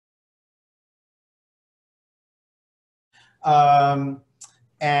We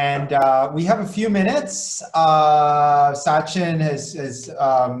have a few minutes. Sachin has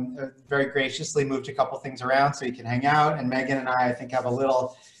very graciously moved a couple things around so he can hang out. And Megan and I think, have a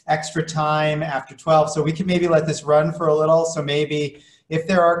little extra time after 12. So we can maybe let this run for a little. So maybe if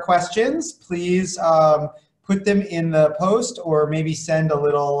there are questions, please put them in the post or maybe send a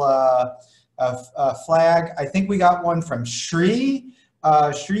little flag. I think we got one from Shri.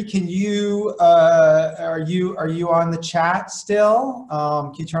 Shri, can you, are you on the chat still?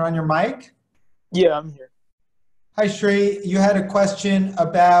 Can you turn on your mic? Yeah, I'm here. Hi, Shri. You had a question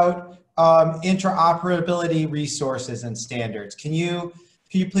about interoperability resources and standards. Can you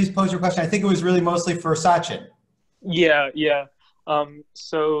please pose your question? I think it was really mostly for Sachin. Yeah.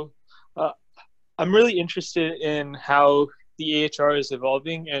 I'm really interested in how the AHR is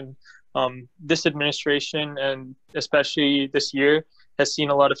evolving, and this administration, and especially this year, has seen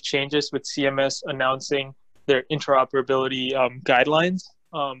a lot of changes with CMS announcing their interoperability guidelines.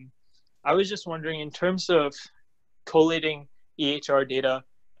 I was just wondering, in terms of collating EHR data,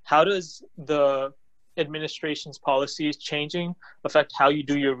 how does the administration's policies changing affect how you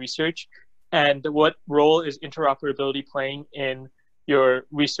do your research? And what role is interoperability playing in your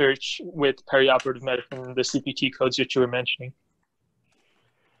research with perioperative medicine, the CPT codes that you were mentioning?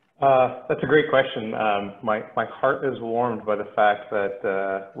 That's a great question. My heart is warmed by the fact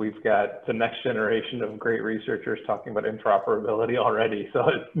that we've got the next generation of great researchers talking about interoperability already. So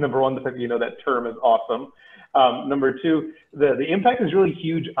number one, the fact that you know that term is awesome. Number two, the impact is really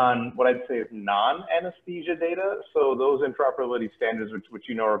huge on what I'd say is non-anesthesia data. So those interoperability standards, which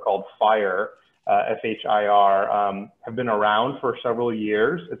you know are called FHIR, F-H-I-R, have been around for several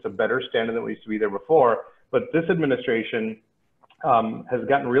years. It's a better standard than what used to be there before. But this administration has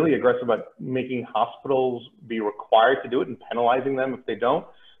gotten really aggressive about making hospitals be required to do it and penalizing them if they don't.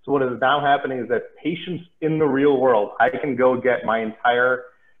 So what is now happening is that patients in the real world, I can go get my entire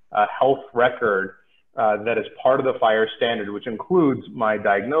health record that is part of the FHIR standard, which includes my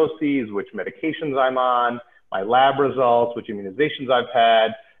diagnoses, which medications I'm on, my lab results, which immunizations I've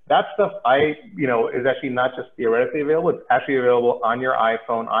had. That stuff is actually not just theoretically available, it's actually available on your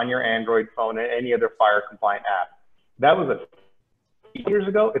iPhone, on your Android phone, and any other FHIR compliant app. That was years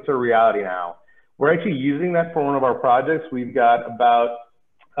ago. It's a reality now. We're actually using that for one of our projects. We've got about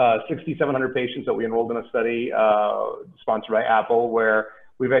 6,700 patients that we enrolled in a study sponsored by Apple, where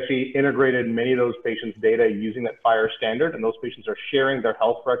we've actually integrated many of those patients' data using that FHIR standard, and those patients are sharing their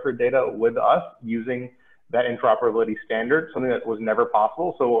health record data with us using that interoperability standard, something that was never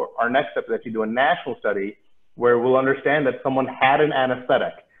possible. So our next step is actually do a national study where we'll understand that someone had an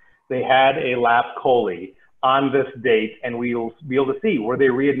anesthetic, they had a lap chole on this date, and we'll be able to see, were they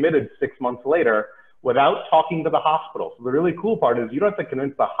readmitted 6 months later without talking to the hospital. So the really cool part is you don't have to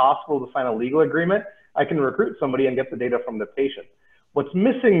convince the hospital to sign a legal agreement. I can recruit somebody and get the data from the patient. What's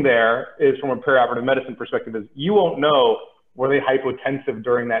missing there is, from a perioperative medicine perspective, is you won't know were they hypotensive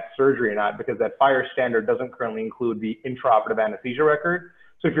during that surgery or not, because that FHIR standard doesn't currently include the intraoperative anesthesia record.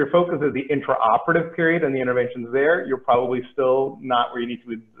 So if your focus is the intraoperative period and the interventions there, you're probably still not where you need to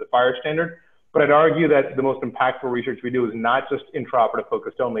be with the FHIR standard. But I'd argue that the most impactful research we do is not just intraoperative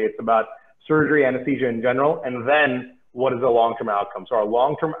focused only. It's about surgery, anesthesia in general, and then what is the long-term outcome. So our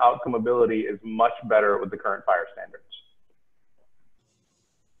long-term outcome ability is much better with the current FHIR standards.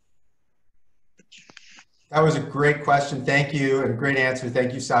 That was a great question. Thank you, and great answer.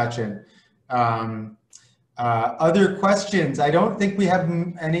 Thank you, Sachin. Other questions? I don't think we have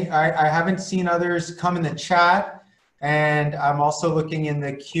any. I haven't seen others come in the chat, and I'm also looking in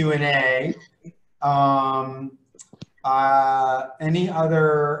the Q&A. Any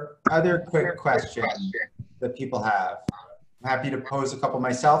other quick questions that people have? I'm happy to pose a couple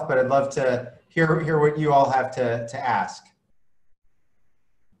myself, but I'd love to hear what you all have to ask.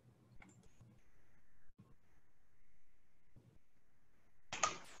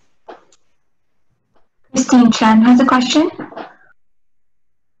 Christine Chen has a question.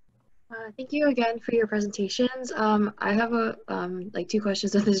 Thank you again for your presentations. I have like two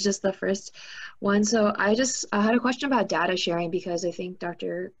questions, so this is just the first one. So I had a question about data sharing, because I think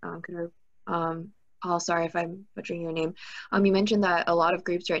Dr. Paul, sorry if I'm butchering your name, you mentioned that a lot of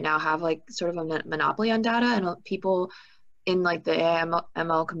groups right now have like sort of a monopoly on data, and people in like the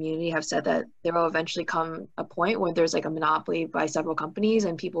AML community have said that there will eventually come a point where there's like a monopoly by several companies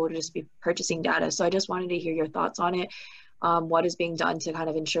and people will just be purchasing data. So I just wanted to hear your thoughts on it. What is being done to kind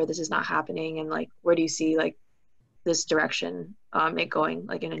of ensure this is not happening, and like where do you see like this direction it going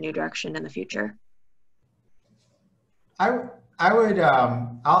like in a new direction in the future? I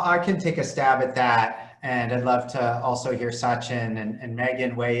can take a stab at that, and I'd love to also hear Sachin and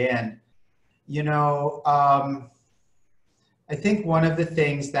Megan weigh in. You know, I think one of the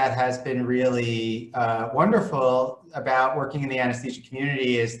things that has been really wonderful about working in the anesthesia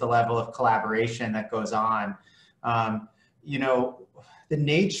community is the level of collaboration that goes on. You know, the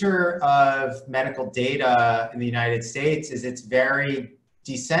nature of medical data in the United States is it's very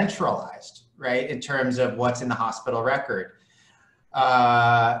decentralized, right, in terms of what's in the hospital record.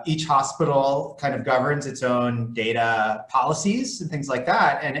 Each hospital kind of governs its own data policies and things like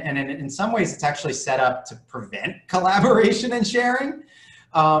that. And in some ways, it's actually set up to prevent collaboration and sharing.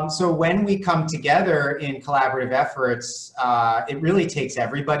 So when we come together in collaborative efforts, it really takes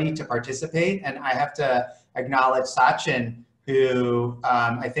everybody to participate. And I have to acknowledge Sachin, who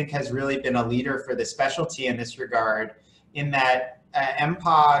I think has really been a leader for the specialty in this regard, in that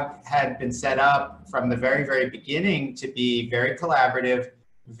MPOG had been set up from the very, very beginning to be very collaborative,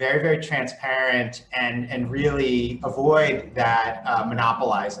 very, very transparent, and really avoid that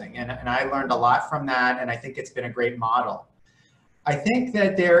monopolizing. And I learned a lot from that, and I think it's been a great model. I think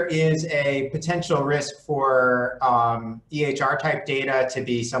that there is a potential risk for EHR type data to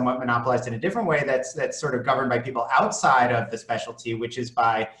be somewhat monopolized in a different way that's sort of governed by people outside of the specialty, which is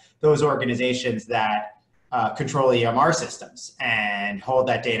by those organizations that control EMR systems and hold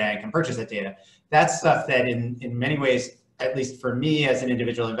that data and can purchase that data. That's stuff that in many ways, at least for me as an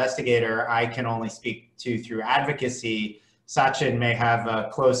individual investigator, I can only speak to through advocacy. Sachin may have a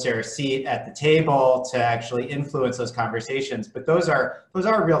closer seat at the table to actually influence those conversations, but those are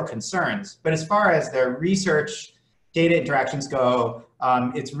real concerns. But as far as the research data interactions go,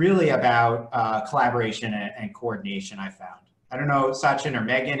 it's really about collaboration and coordination, I found. I don't know, Sachin or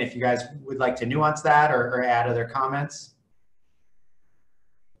Megan, if you guys would like to nuance that or add other comments.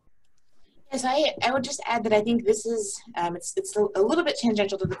 Yes, I would just add that I think this is, it's a little bit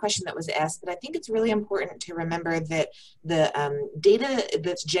tangential to the question that was asked, but I think it's really important to remember that the data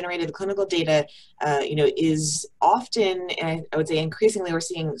that's generated, the clinical data, you know, is often, and I would say increasingly, we're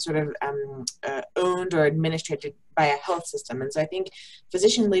seeing sort of owned or administered by a health system. And so I think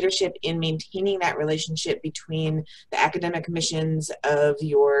physician leadership in maintaining that relationship between the academic missions of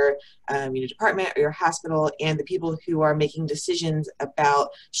your department or your hospital and the people who are making decisions about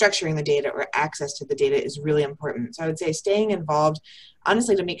structuring the data or access to the data is really important. So I would say staying involved,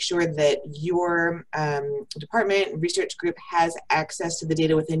 honestly, to make sure that your department research group has access to the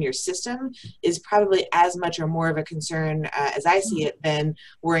data within your system is probably as much or more of a concern as I see it than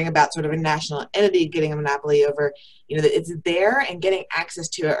worrying about sort of a national entity getting a monopoly over, you know, that it's there and getting access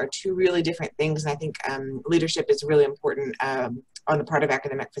to it are two really different things. And I think leadership is really important on the part of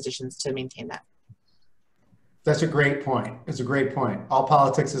academic physicians to maintain that. That's a great point. It's a great point. All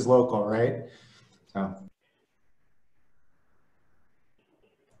politics is local, right? So.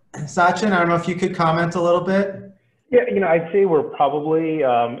 Sachin, I don't know if you could comment a little bit. Yeah, you know, I'd say we're probably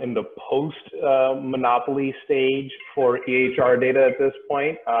in the post-monopoly stage for EHR data at this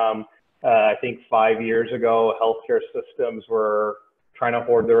point. I think 5 years ago, healthcare systems were trying to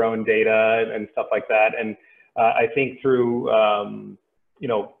hoard their own data and stuff like that. And I think through, you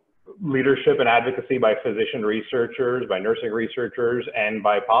know, leadership and advocacy by physician researchers, by nursing researchers, and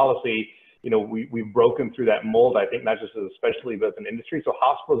by policy, you know, we've broken through that mold, I think, not just as a specialty, but as an industry. So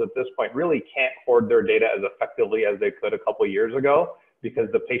hospitals at this point really can't hoard their data as effectively as they could a couple of years ago because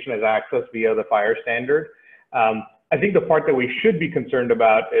the patient has access via the FHIR standard. I think the part that we should be concerned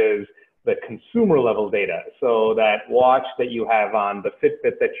about is the consumer level data. So that watch that you have on, the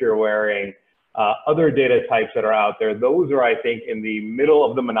Fitbit that you're wearing, other data types that are out there, those are, I think, in the middle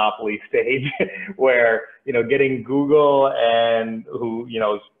of the monopoly stage where, you know, getting Google and who, you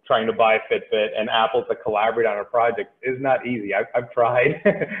know, is trying to buy Fitbit and Apple to collaborate on a project is not easy. I've tried.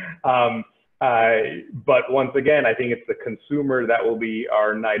 But once again, I think it's the consumer that will be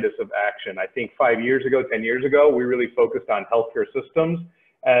our nidus of action. I think 5 years ago, 10 years ago, we really focused on healthcare systems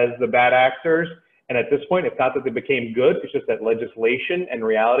as the bad actors. And at this point, it's not that they became good, it's just that legislation and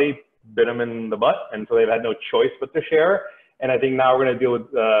reality bit them in the butt. And so they've had no choice but to share. And I think now we're going to deal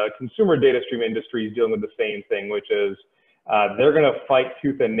with consumer data stream industries dealing with the same thing, which is they're going to fight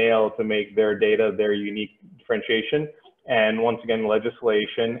tooth and nail to make their data their unique differentiation. And once again,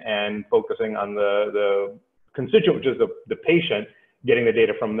 legislation and focusing on the constituent, which is the patient, getting the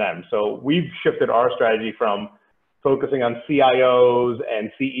data from them. So we've shifted our strategy from focusing on CIOs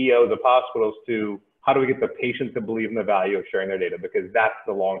and CEOs of hospitals to how do we get the patient to believe in the value of sharing their data, because that's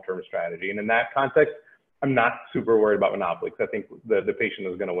the long-term strategy. And in that context, I'm not super worried about monopoly because I think the patient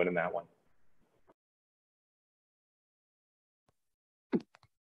is going to win in that one.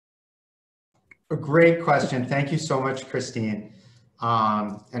 A great question. Thank you so much, Christine.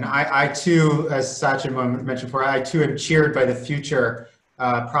 And I too, as Sachin mentioned before, I too am cheered by the future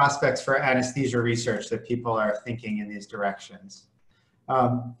prospects for anesthesia research that people are thinking in these directions.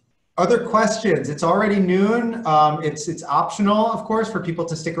 Other questions? It's already noon. It's optional, of course, for people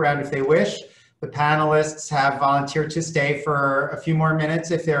to stick around if they wish. The panelists have volunteered to stay for a few more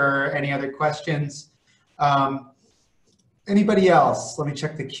minutes if there are any other questions. Anybody else? Let me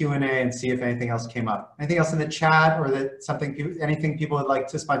check the Q&A and see if anything else came up. Anything else in the chat, or that anything people would like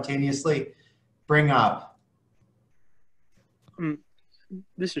to spontaneously bring up?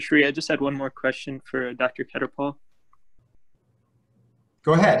 This is Shri. I just had one more question for Dr. Kheterpal.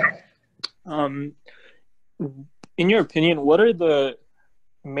 Go ahead. In your opinion, what are the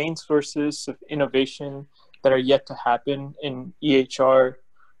main sources of innovation that are yet to happen in EHR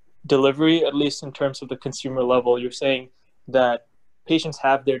delivery, at least in terms of the consumer level? You're saying that patients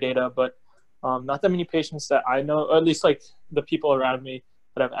have their data, but not that many patients that I know, or at least like the people around me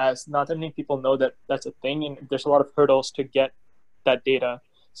that I've asked, not that many people know that that's a thing, and there's a lot of hurdles to get that data.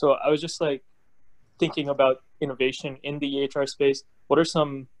 So I was just like thinking about innovation in the EHR space. What are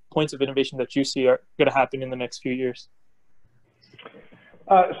some points of innovation that you see are going to happen in the next few years?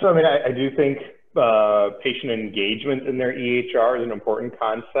 So, I mean, I do think patient engagement in their EHR is an important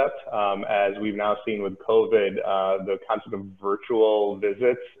concept. As we've now seen with COVID, the concept of virtual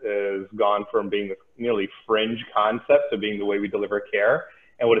visits has gone from being this nearly fringe concept to being the way we deliver care.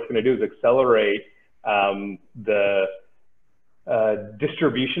 And what it's going to do is accelerate the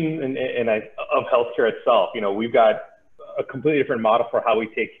distribution of healthcare itself. You know, we've got a completely different model for how we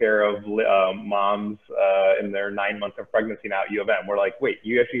take care of moms in their 9 months of pregnancy now at U of M. We're like, wait,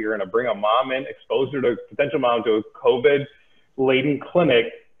 you actually are going to bring a mom in, expose her to potential mom to a COVID-laden clinic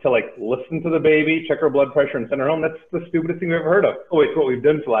to like listen to the baby, check her blood pressure, and send her home. That's the stupidest thing we've ever heard of. Oh, it's what we've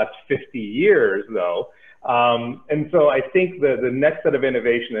done for the last 50 years, though. And so I think the next set of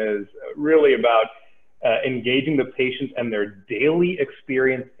innovation is really about engaging the patients and their daily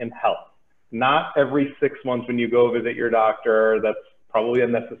experience in health. Not every 6 months when you go visit your doctor, that's probably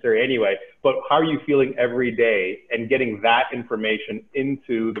unnecessary anyway, but how are you feeling every day, and getting that information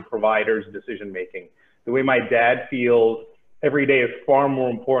into the provider's decision-making. The way my dad feels every day is far more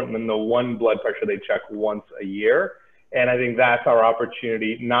important than the one blood pressure they check once a year. And I think that's our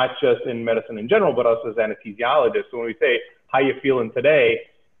opportunity, not just in medicine in general, but us as anesthesiologists. So when we say, how you feeling today,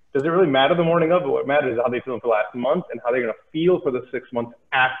 does it really matter the morning of? But what matters is how they feel for the last month and how they're going to feel for the 6 months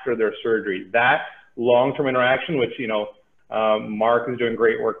after their surgery. That long-term interaction, which, you know, Mark is doing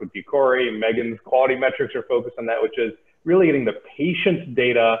great work with Decory, Megan's quality metrics are focused on that, which is really getting the patient's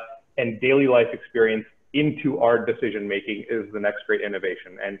data and daily life experience into our decision-making is the next great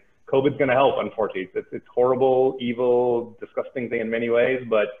innovation. And COVID's going to help, unfortunately. It's horrible, evil, disgusting thing in many ways,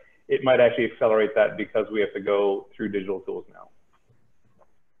 but it might actually accelerate that because we have to go through digital tools now.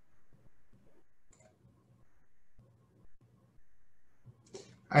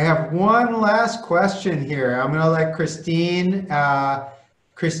 I have one last question here. I'm going to let Christine have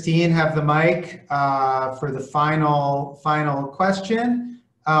the mic for the final question.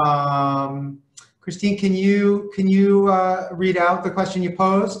 Christine, can you read out the question you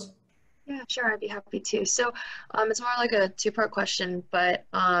posed? Yeah, sure, I'd be happy to. So it's more like a two-part question, but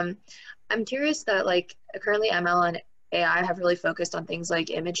I'm curious that like currently ML and AI have really focused on things like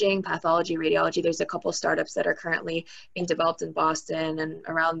imaging, pathology, radiology. There's a couple startups that are currently being developed in Boston and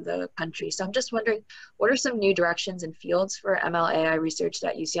around the country. So I'm just wondering, what are some new directions and fields for ML AI research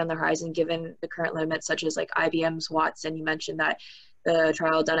that you see on the horizon, given the current limits, such as like IBM's Watson? You mentioned that the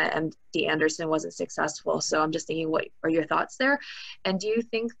trial done at MD Anderson wasn't successful. So I'm just thinking, what are your thoughts there? And do you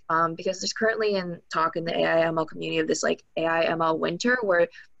think, because there's currently in talk in the AI ML community of this like AI ML winter, where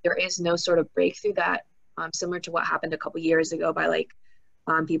there is no sort of breakthrough that similar to what happened a couple years ago by like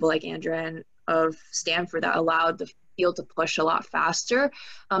people like Andrea of Stanford that allowed the field to push a lot faster.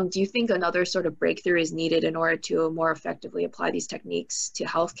 Do you think another sort of breakthrough is needed in order to more effectively apply these techniques to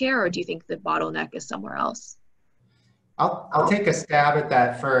healthcare, or do you think the bottleneck is somewhere else? I'll take a stab at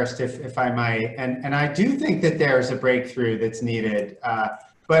that first, if I might. And I do think that there's a breakthrough that's needed.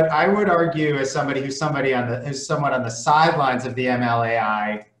 But I would argue, as somebody who's somewhat on the sidelines of the ML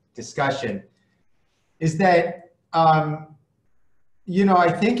AI discussion, is that, you know,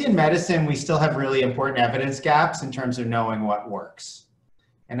 I think in medicine, we still have really important evidence gaps in terms of knowing what works.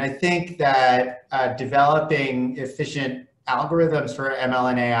 And I think that developing efficient algorithms for ML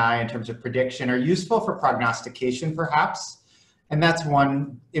and AI in terms of prediction are useful for prognostication, perhaps. And that's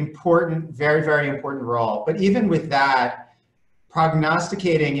one important, very, very important role. But even with that,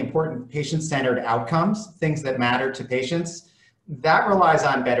 prognosticating important patient-centered outcomes, things that matter to patients, that relies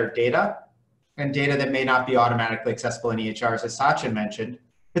on better data, and data that may not be automatically accessible in EHRs, as Sachin mentioned,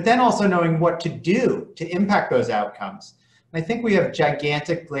 but then also knowing what to do to impact those outcomes. And I think we have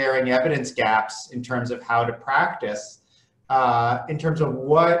gigantic glaring evidence gaps in terms of how to practice, in terms of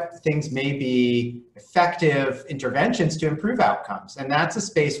what things may be effective interventions to improve outcomes. And that's a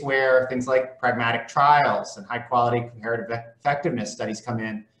space where things like pragmatic trials and high quality comparative effectiveness studies come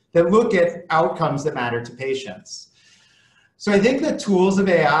in that look at outcomes that matter to patients. So I think the tools of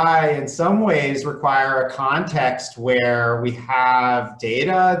AI in some ways require a context where we have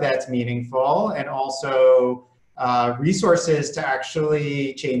data that's meaningful and also resources to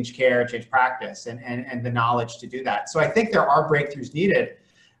actually change care, change practice, and the knowledge to do that. So I think there are breakthroughs needed.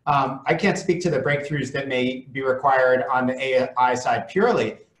 I can't speak to the breakthroughs that may be required on the AI side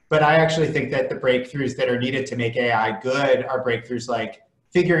purely, but I actually think that the breakthroughs that are needed to make AI good are breakthroughs like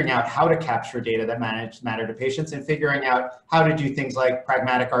figuring out how to capture data that matter to patients and figuring out how to do things like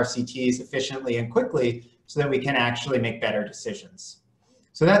pragmatic RCTs efficiently and quickly so that we can actually make better decisions.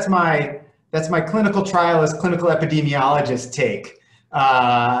 So that's my clinical trialist, clinical epidemiologist take.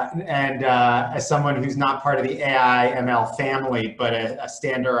 As someone who's not part of the AI ML family, but a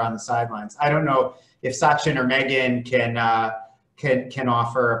stander on the sidelines. I don't know if Sachin or Megan can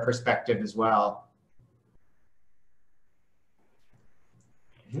offer a perspective as well.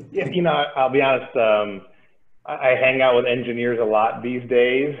 Yeah, you know, I'll be honest, I hang out with engineers a lot these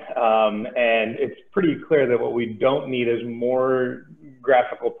days, and it's pretty clear that what we don't need is more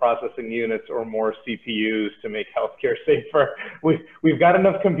graphical processing units or more CPUs to make healthcare safer. We've got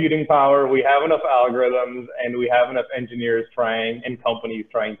enough computing power, we have enough algorithms, and we have enough engineers trying and companies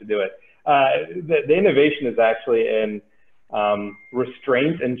trying to do it. The innovation is actually in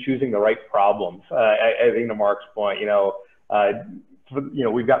restraint and choosing the right problems. I think to Mark's point,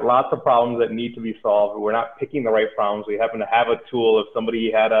 we've got lots of problems that need to be solved. We're not picking the right problems. We happen to have a tool. If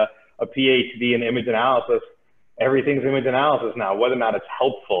somebody had a PhD in image analysis, everything's image analysis now, whether or not it's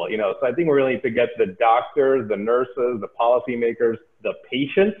helpful. So I think we really need to get the doctors, the nurses, the policymakers, the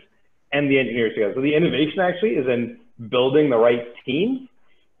patients, and the engineers together. So the innovation actually is in building the right teams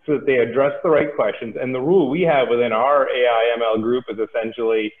so that they address the right questions. And the rule we have within our AI ML group is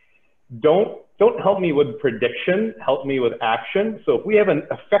essentially, don't help me with prediction, help me with action. So if we have an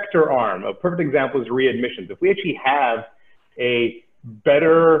effector arm, a perfect example is readmissions. If we actually have a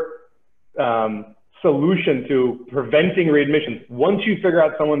better solution to preventing readmissions, once you figure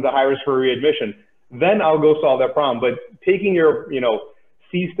out someone's a high risk for readmission, then I'll go solve that problem. But taking your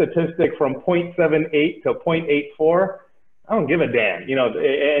C statistic from 0.78 to 0.84, I don't give a damn.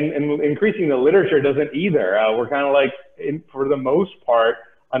 And increasing the literature doesn't either. We're kind of like, for the most part,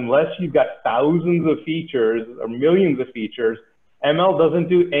 unless you've got thousands of features or millions of features, ML doesn't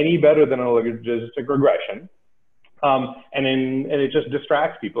do any better than a logistic regression. And it just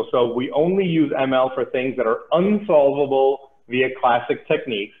distracts people. So we only use ML for things that are unsolvable via classic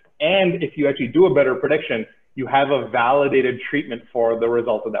techniques. And if you actually do a better prediction, you have a validated treatment for the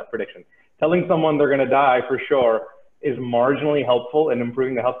result of that prediction. Telling someone they're going to die for sure is marginally helpful in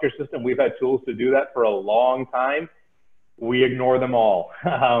improving the healthcare system. We've had tools to do that for a long time. We ignore them all.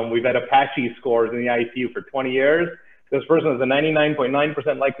 We've had Apache scores in the ICU for 20 years. This person has a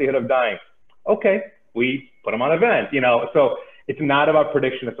 99.9% likelihood of dying. Okay, we put them on a vent, So it's not about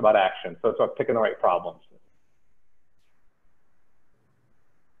prediction, it's about action. So it's about picking the right problems.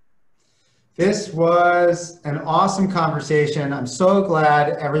 This was an awesome conversation. I'm so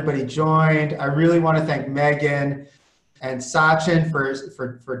glad everybody joined. I really want to thank Megan and Sachin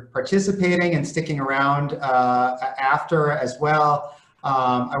for participating and sticking around after as well.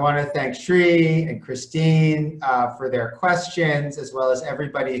 I want to thank Shri and Christine for their questions, as well as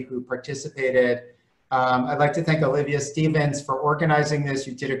everybody who participated. I'd like to thank Olivia Stevens for organizing this.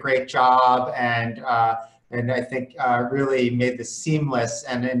 You did a great job, and I think really made this seamless.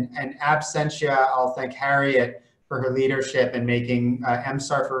 And in absentia, I'll thank Harriet for her leadership in making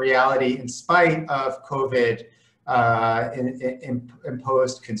MSARF a reality in spite of COVID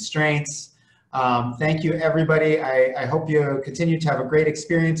imposed constraints. Thank you, everybody. I hope you continue to have a great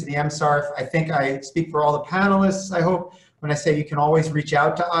experience in the MSARF. I think I speak for all the panelists, I hope, when I say you can always reach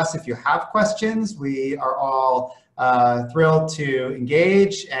out to us if you have questions. We are all thrilled to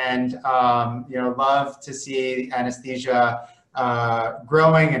engage and love to see anesthesia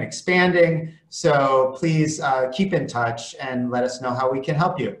growing and expanding. So please keep in touch and let us know how we can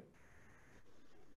help you.